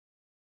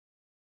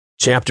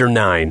Chapter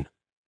 9.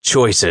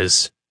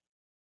 Choices.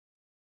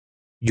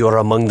 "You're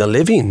among the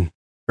living,"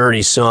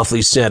 Ernie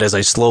softly said as I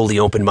slowly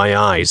opened my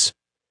eyes.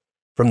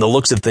 From the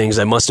looks of things,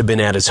 I must have been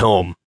at his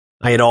home.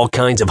 I had all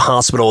kinds of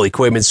hospital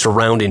equipment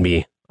surrounding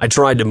me. I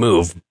tried to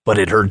move, but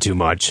it hurt too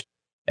much,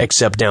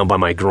 except down by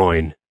my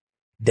groin.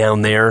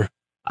 Down there,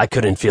 I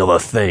couldn't feel a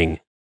thing.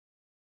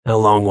 How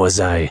long was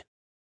I?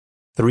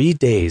 3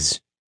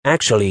 days.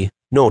 Actually,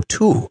 no,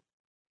 2.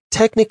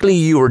 Technically,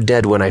 you were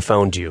dead when I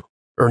found you,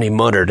 Ernie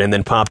muttered and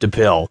then popped a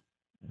pill.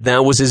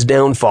 That was his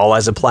downfall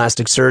as a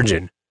plastic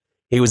surgeon.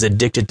 He was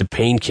addicted to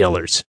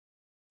painkillers.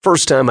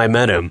 First time I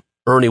met him,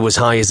 Ernie was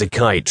high as a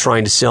kite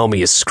trying to sell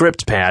me a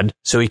script pad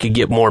so he could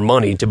get more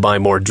money to buy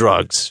more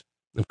drugs.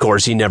 Of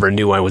course, he never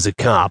knew I was a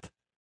cop.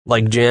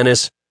 Like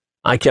Janice,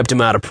 I kept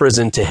him out of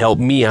prison to help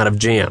me out of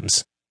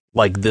jams.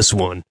 Like this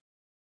one.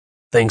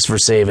 Thanks for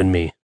saving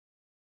me.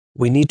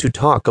 "We need to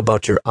talk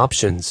about your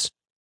options,"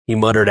 he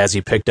muttered as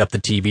he picked up the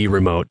TV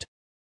remote.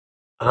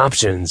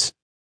 Options?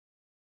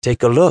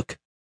 Take a look.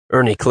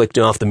 Ernie clicked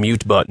off the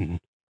mute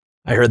button.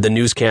 I heard the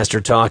newscaster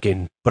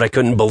talking, but I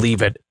couldn't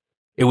believe it.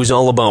 It was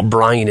all about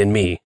Brian and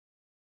me.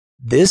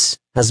 This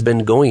has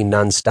been going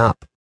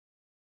nonstop.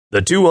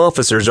 "The 2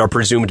 officers are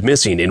presumed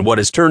missing in what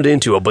has turned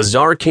into a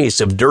bizarre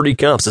case of dirty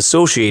cops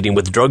associating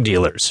with drug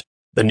dealers,"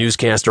 the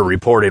newscaster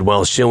reported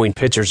while showing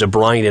pictures of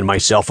Brian and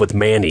myself with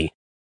Manny.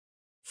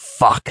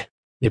 Fuck,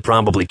 they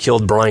probably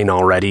killed Brian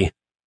already,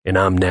 and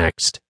I'm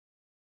next.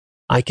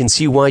 "I can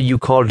see why you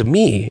called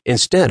me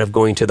instead of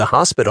going to the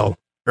hospital,"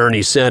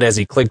 Ernie said as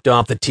he clicked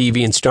off the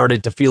TV and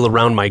started to feel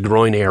around my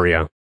groin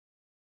area.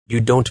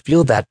 "You don't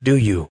feel that, do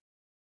you?"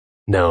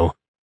 No.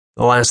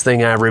 The last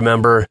thing I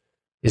remember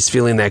is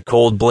feeling that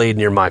cold blade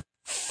near my...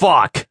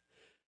 Fuck!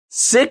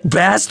 Sick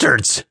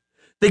bastards!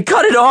 They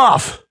cut it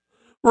off!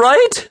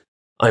 Right?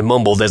 I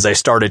mumbled as I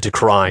started to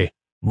cry.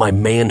 My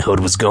manhood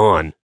was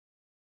gone.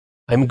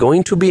 "I'm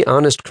going to be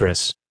honest,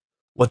 Chris.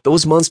 What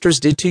those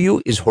monsters did to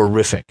you is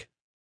horrific.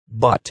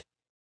 But,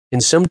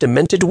 in some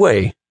demented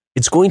way,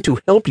 it's going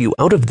to help you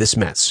out of this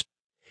mess.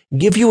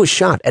 Give you a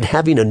shot at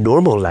having a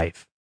normal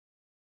life."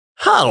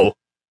 How?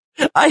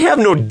 I have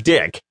no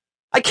dick.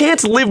 I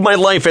can't live my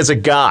life as a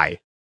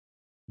guy.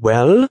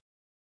 "Well?"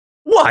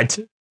 "What?"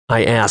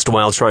 I asked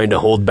while trying to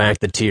hold back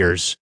the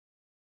tears.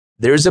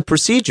 "There's a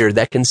procedure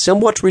that can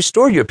somewhat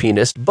restore your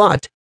penis,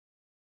 but...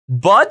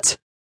 But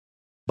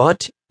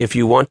if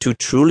you want to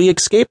truly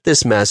escape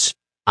this mess,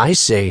 I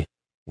say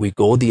we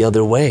go the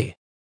other way."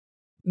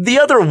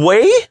 The other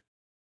way?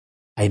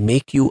 I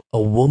make you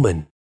a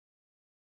woman.